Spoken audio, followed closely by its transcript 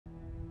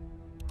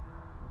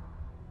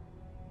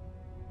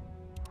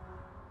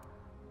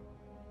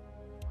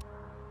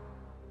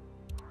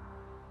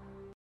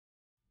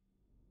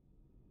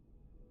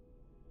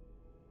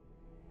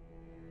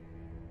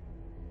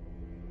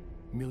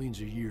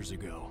Millions of years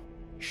ago,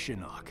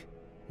 Shinnok,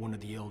 one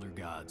of the Elder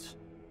Gods,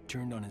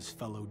 turned on his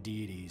fellow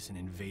deities and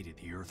invaded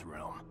the Earth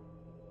Realm.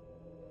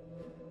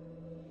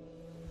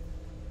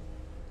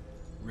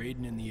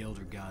 Raiden and the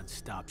Elder Gods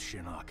stopped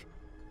Shinnok,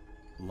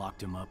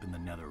 locked him up in the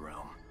Nether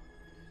Realm.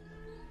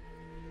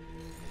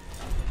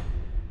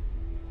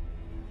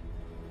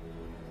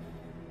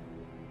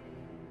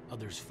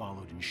 Others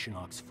followed in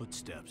Shinnok's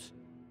footsteps,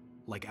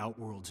 like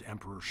Outworld's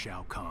Emperor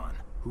Shao Kahn,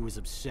 who was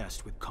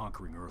obsessed with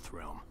conquering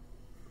Earthrealm.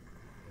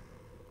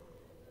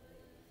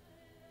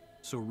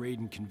 So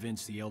Raiden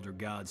convinced the Elder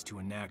Gods to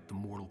enact the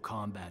Mortal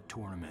Kombat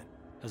tournament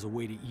as a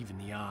way to even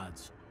the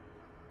odds,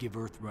 give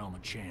Earthrealm a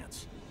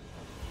chance.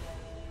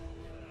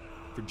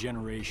 For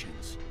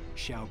generations,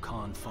 Shao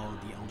Kahn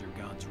followed the Elder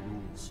Gods'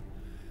 rules.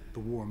 The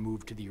war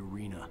moved to the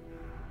arena,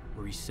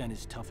 where he sent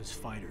his toughest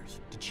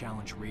fighters to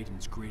challenge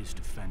Raiden's greatest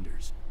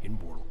defenders in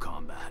Mortal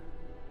Kombat.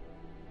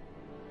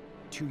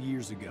 2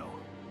 years ago,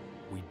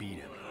 we beat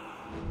him.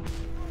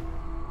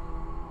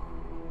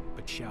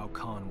 But Shao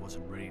Kahn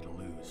wasn't ready to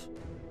lose.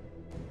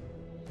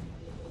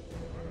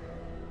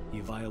 He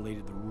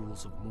violated the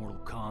rules of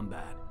Mortal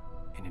Kombat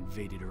and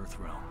invaded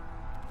Earthrealm.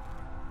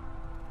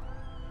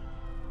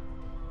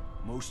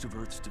 Most of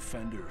Earth's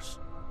defenders,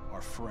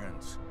 our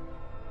friends,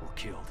 were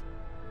killed,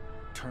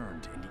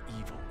 turned into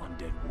evil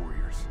undead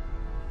warriors.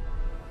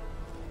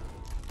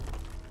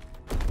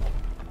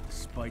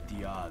 Despite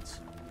the odds,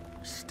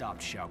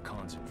 stopped Shao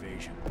Kahn's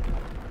invasion.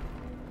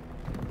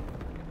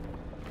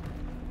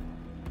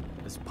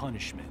 As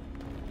punishment,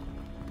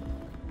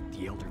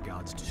 the Elder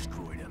Gods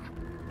destroyed him.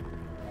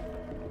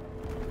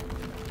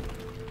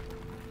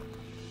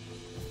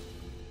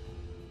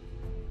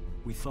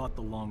 We thought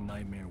the long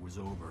nightmare was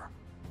over,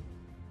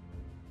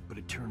 but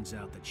it turns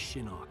out that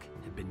Shinnok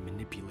had been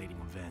manipulating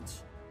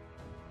events.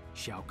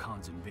 Shao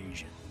Kahn's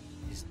invasion,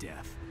 his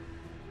death.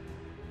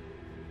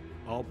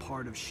 All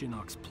part of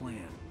Shinnok's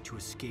plan to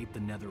escape the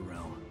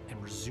Netherrealm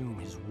and resume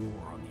his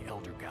war on the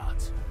Elder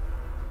Gods.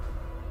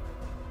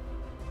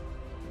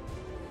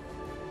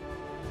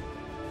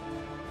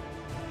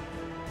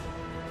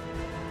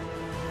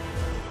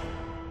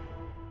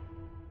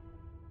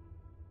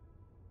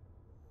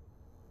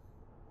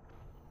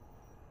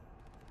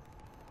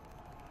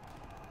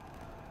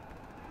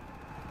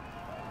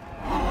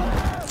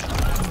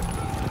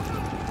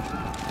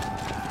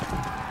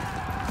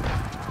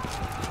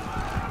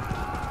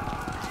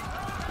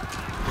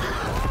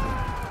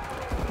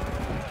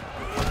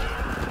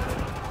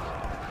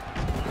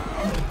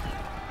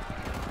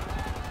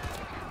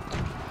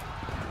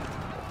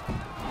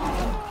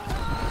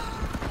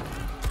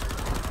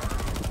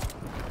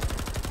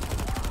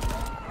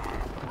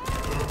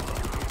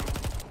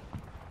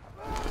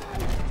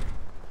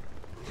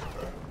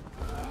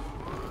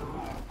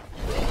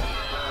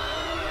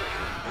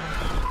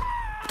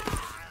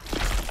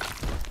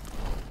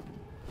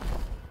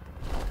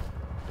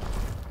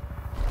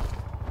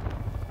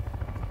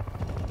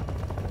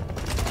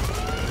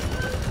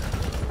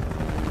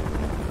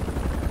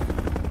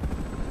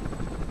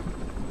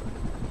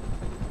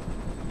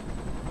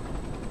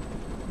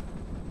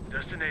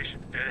 Destination,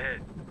 dead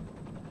ahead.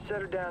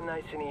 Set her down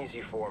nice and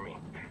easy for me.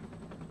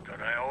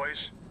 Don't I always?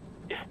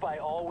 If by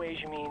always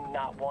you mean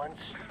not once.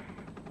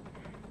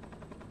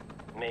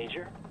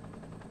 Major?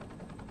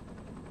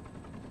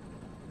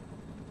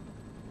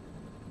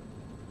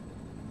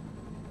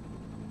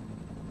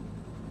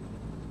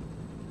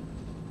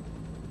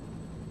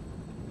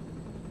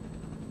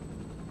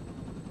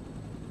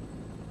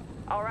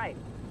 All right,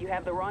 you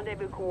have the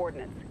rendezvous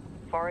coordinates.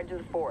 Far edge of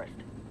the forest.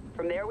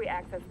 From there, we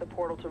access the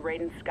portal to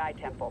Raiden's Sky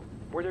Temple.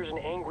 Where there's an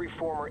angry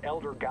former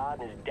Elder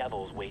God and his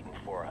devils waiting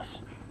for us.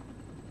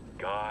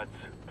 Gods,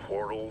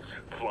 portals,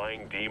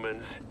 flying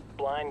demons.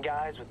 Blind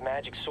guys with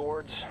magic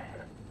swords.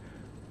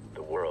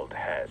 The world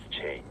has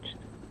changed.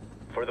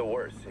 For the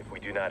worse, if we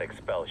do not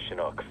expel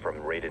Shinnok from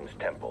Raiden's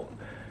temple.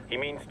 He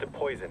means to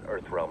poison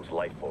Earthrealm's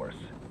life force,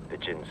 the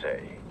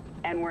Jinsei.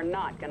 And we're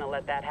not gonna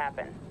let that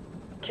happen.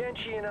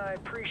 Kenshi and I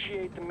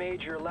appreciate the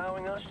Major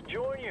allowing us to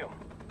join you.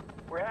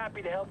 We're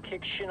happy to help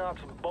kick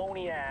Shinnok's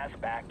bony ass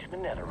back to the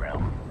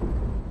Netherrealm.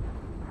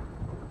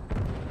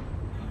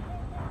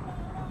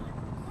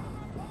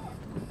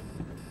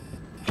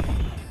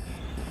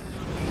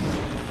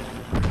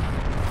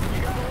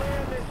 You gotta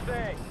land this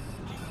thing!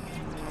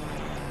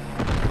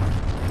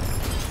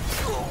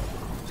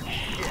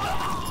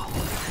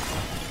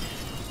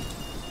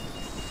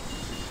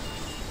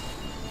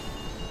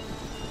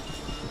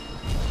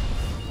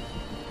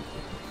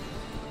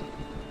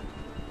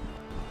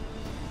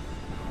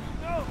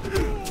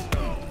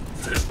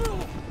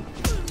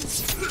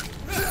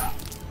 Shit!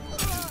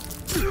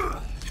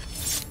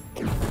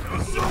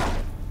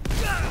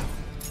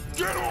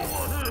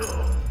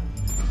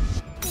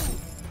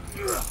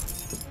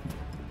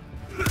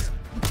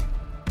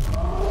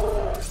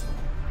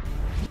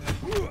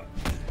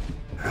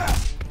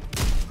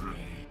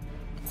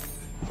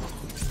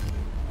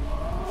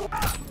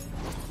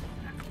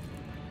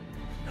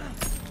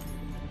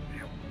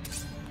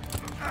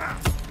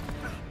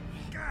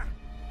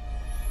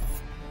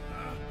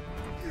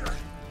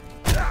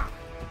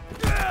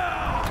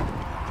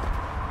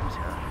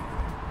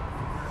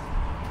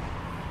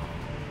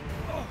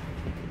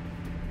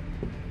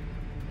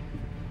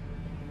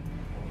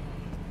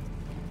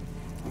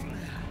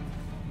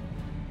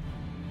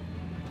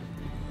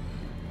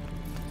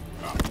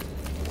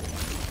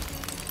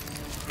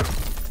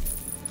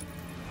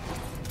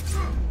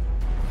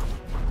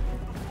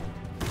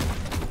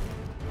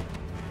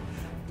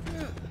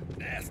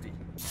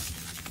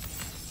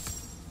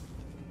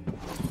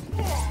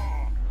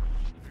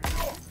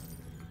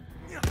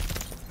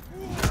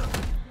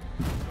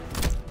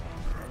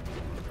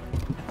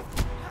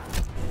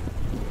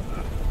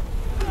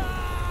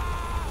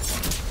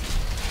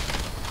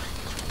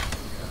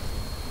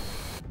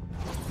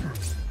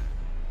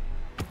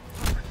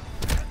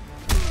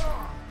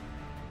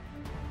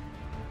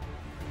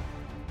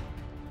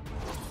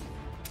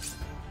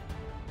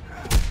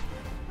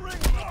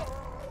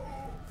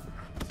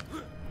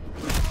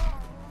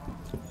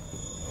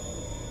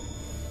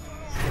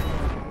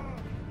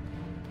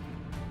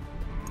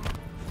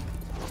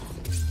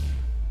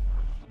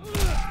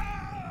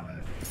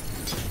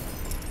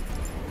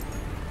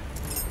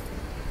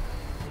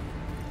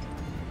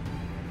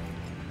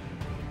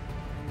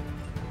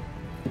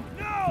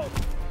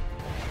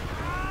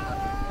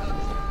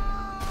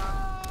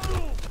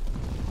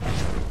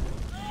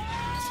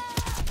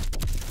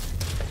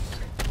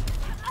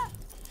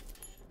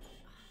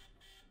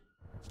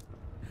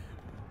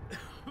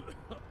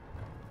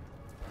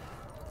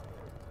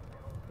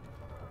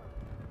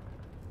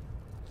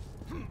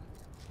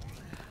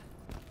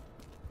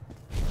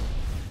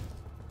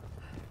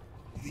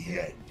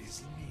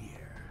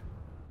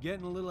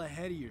 Getting a little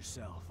ahead of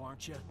yourself,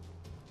 aren't you?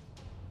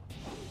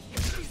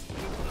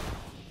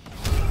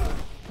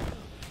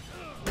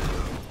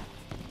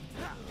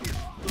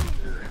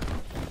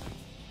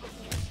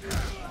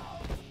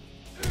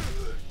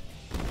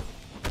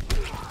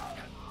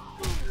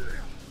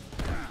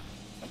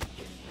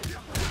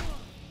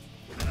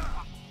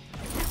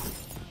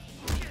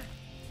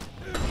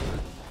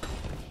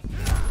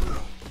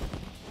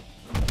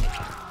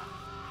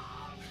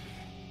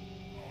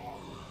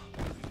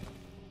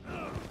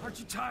 Aren't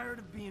you tired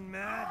of being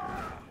mad?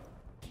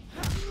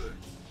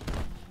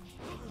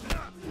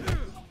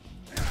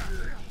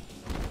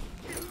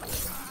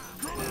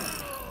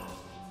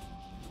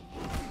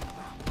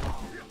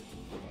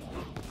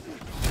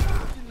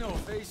 Didn't know a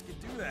face could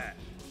do that.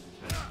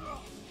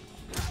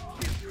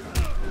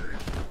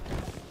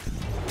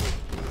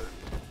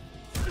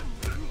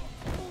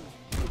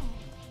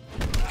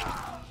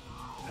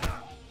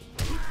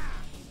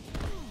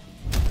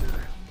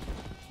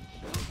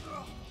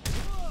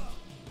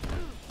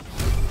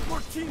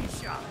 Martini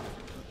shot!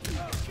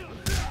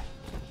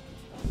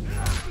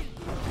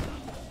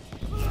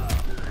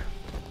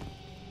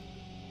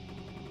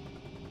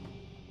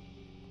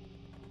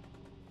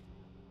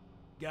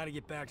 Gotta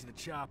get back to the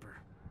chopper.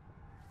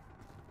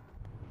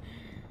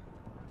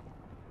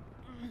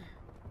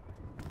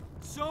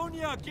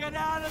 Sonia, get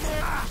out of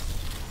there!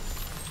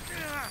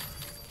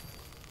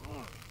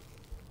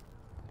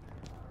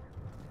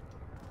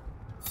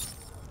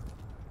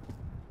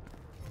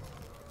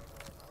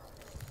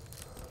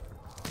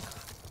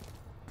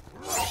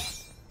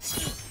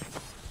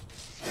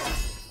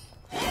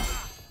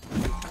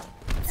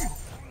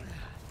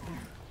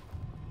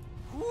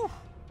 Whew,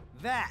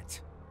 that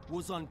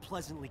was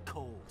unpleasantly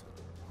cold.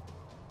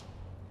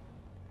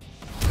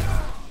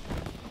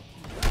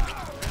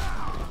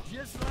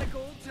 Just like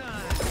old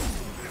times.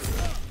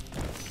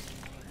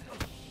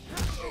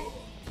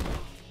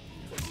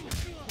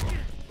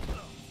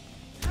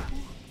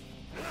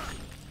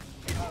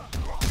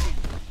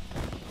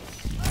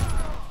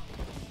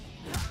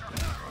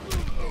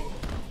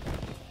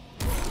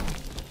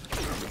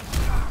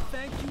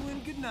 Thank you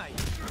and good night.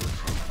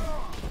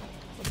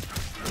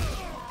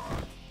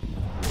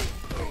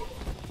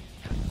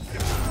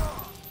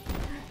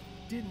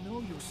 Didn't know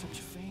you were such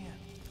a fan.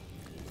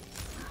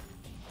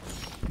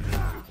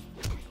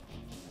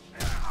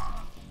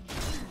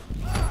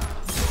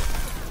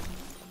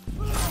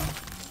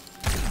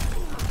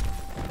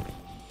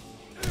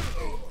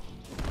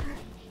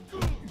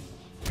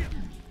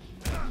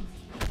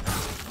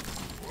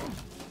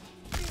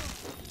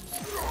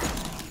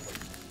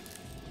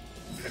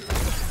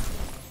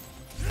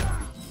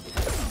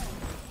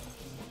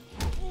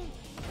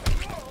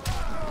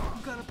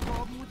 You got a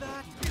problem with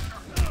that?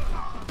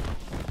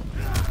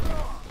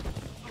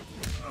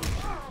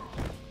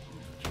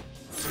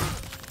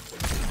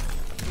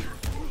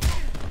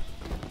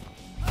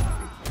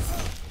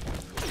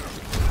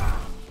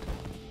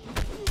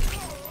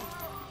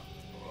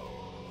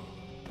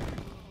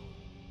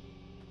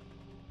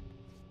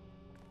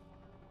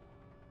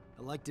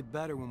 I liked it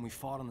better when we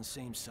fought on the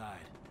same side.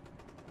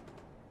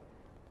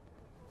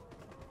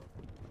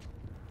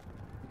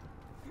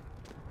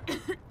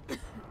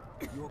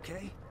 You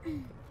okay?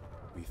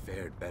 We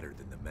fared better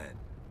than the men.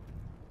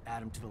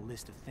 Add him to the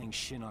list of things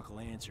Shinnok will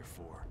answer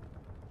for.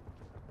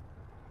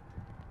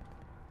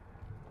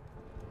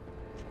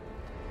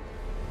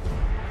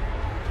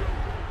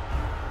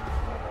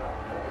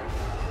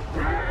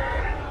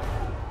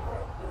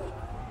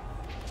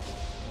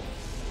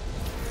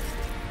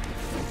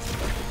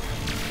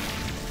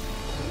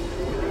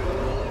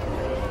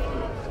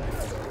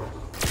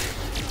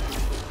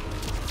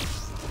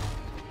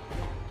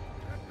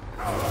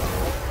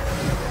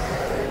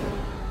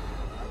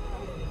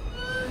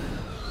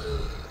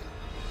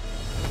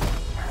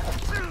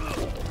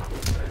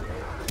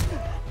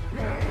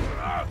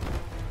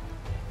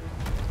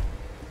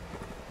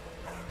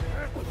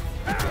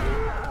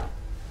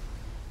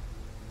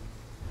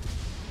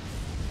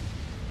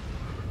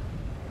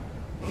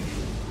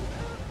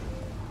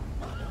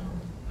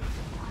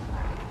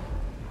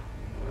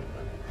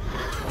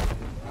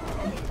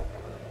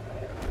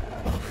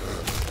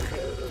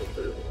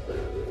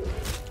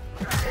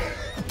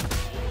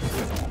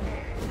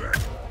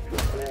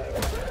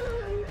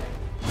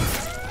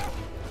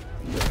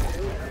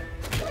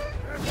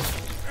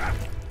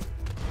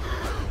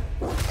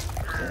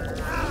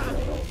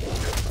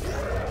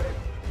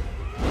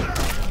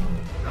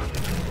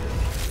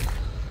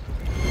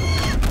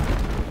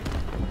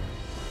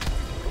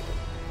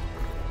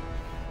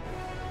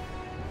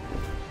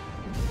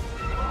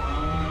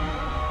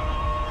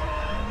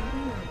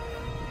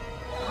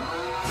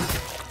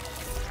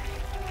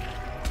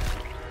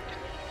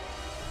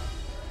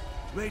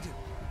 Raiden,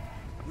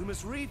 we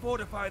must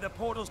refortify the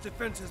portal's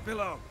defenses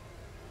below.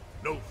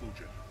 No,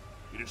 Fujin.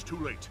 It is too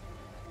late.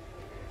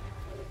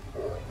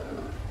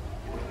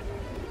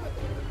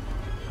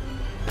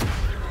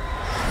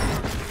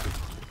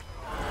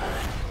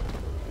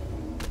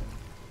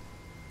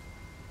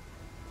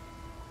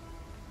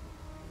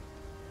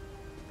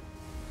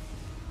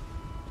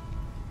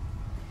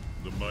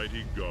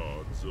 mighty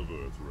gods of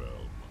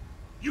Earthrealm.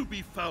 You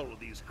befoul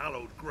these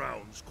hallowed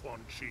grounds, Quan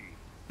Chi.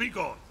 Be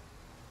gone!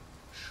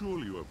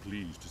 Surely you are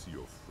pleased to see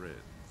your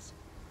friends.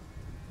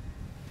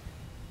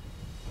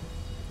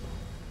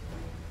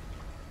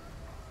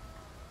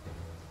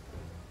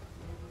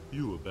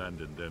 You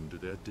abandoned them to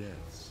their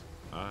deaths.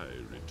 I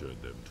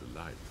returned them to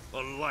life.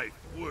 A life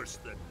worse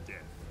than death.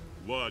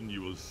 One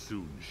you will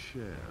soon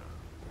share,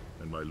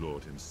 and my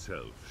lord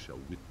himself shall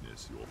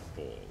witness your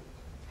fall.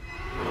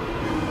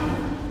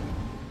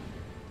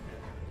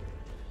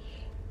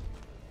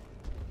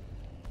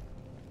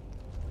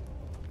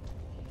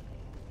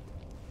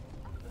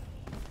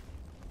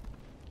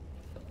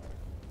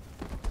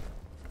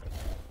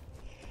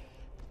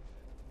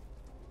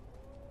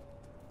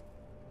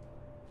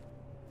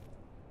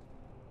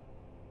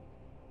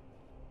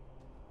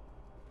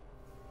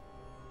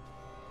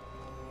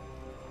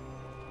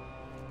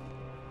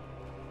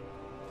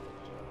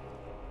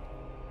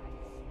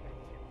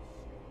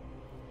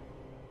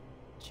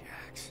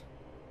 Jax.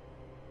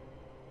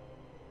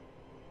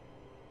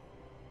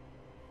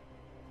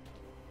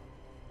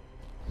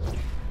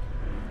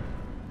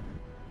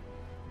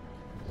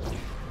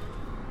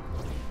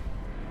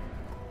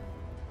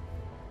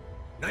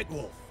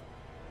 Nightwolf.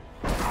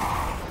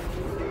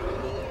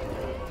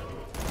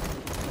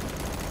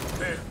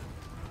 There.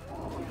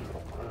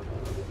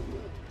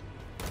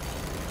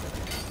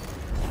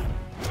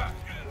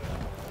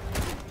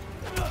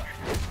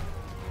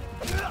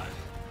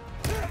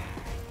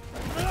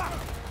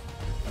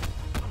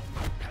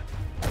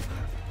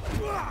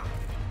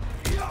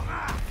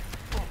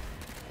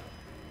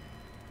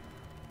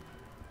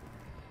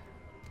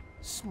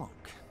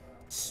 Smoke.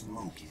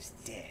 Smoke is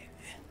dead.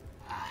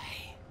 I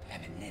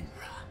am an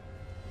Ninra.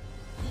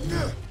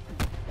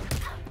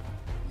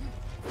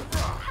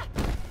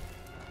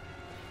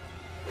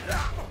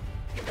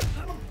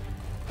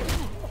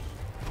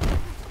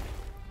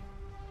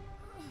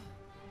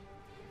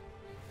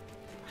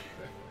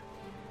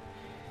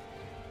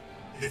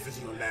 This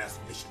is your last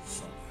mission,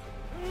 son.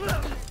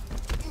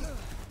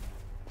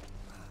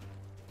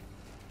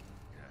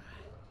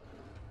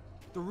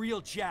 The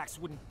real Jax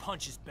wouldn't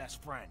punch his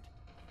best friend.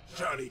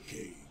 Johnny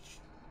Cage,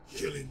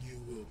 killing you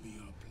will be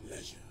a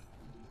pleasure.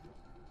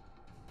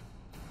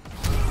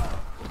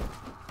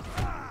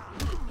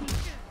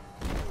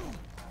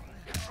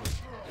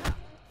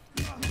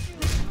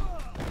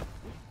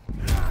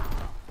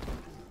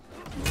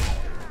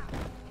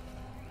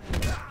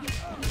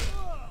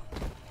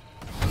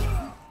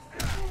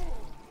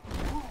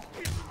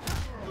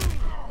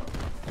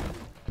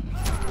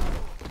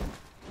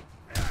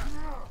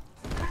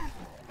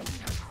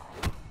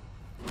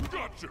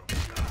 Gotcha!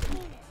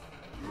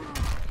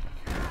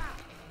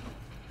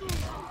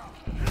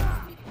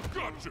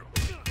 Gotcha!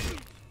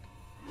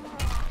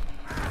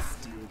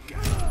 Still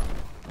got it.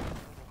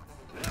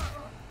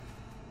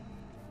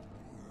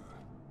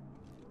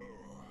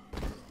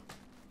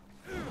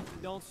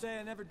 Don't say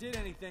I never did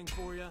anything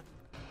for you.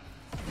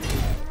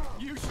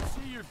 You should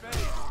see your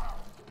face.